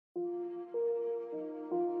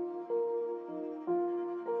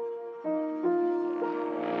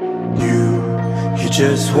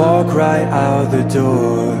just walk right out the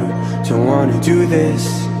door. Don't wanna do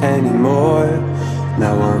this anymore.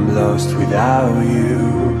 Now I'm lost without you.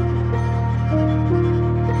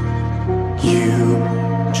 You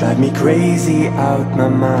drive me crazy out my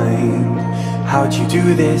mind. How'd you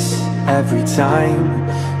do this every time?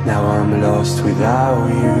 Now I'm lost without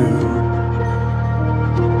you.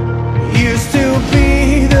 Used to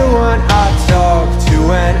be the one I talk to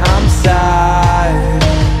when I'm sad.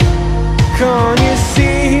 Can't you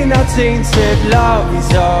see now tainted love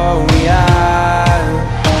is all we have?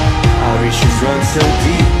 Our issues run so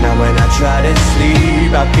deep, now when I try to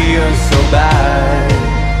sleep I feel so bad.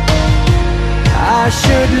 I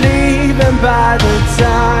should leave and by the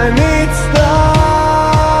time it's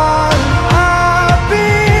done I'll be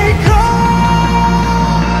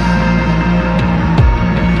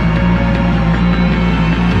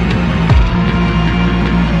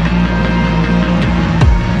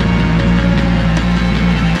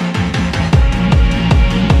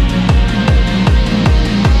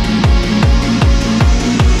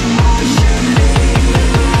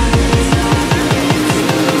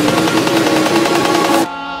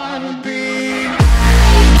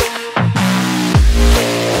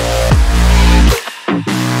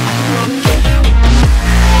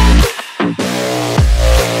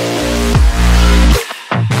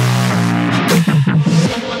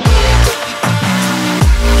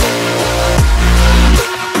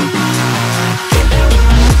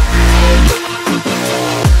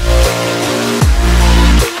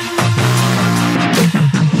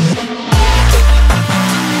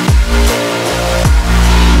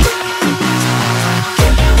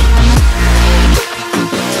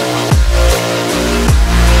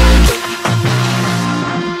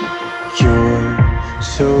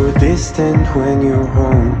so distant when you're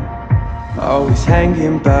home, always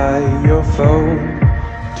hanging by your phone.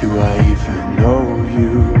 Do I even know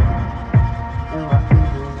you?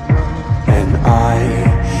 And I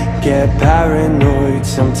get paranoid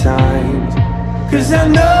sometimes, 'cause I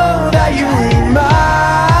know that you ain't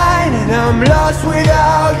mine, and I'm lost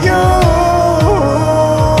without you.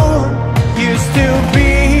 Used to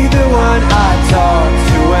be the one I talk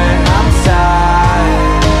to when I'm sad.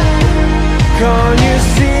 Can't you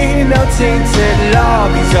see now tainted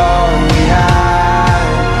love is all we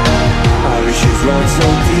have? Our issues run so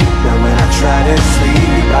deep, now when I try to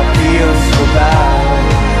sleep I feel so bad.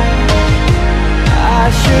 I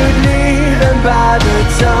should leave and by the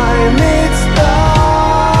time it's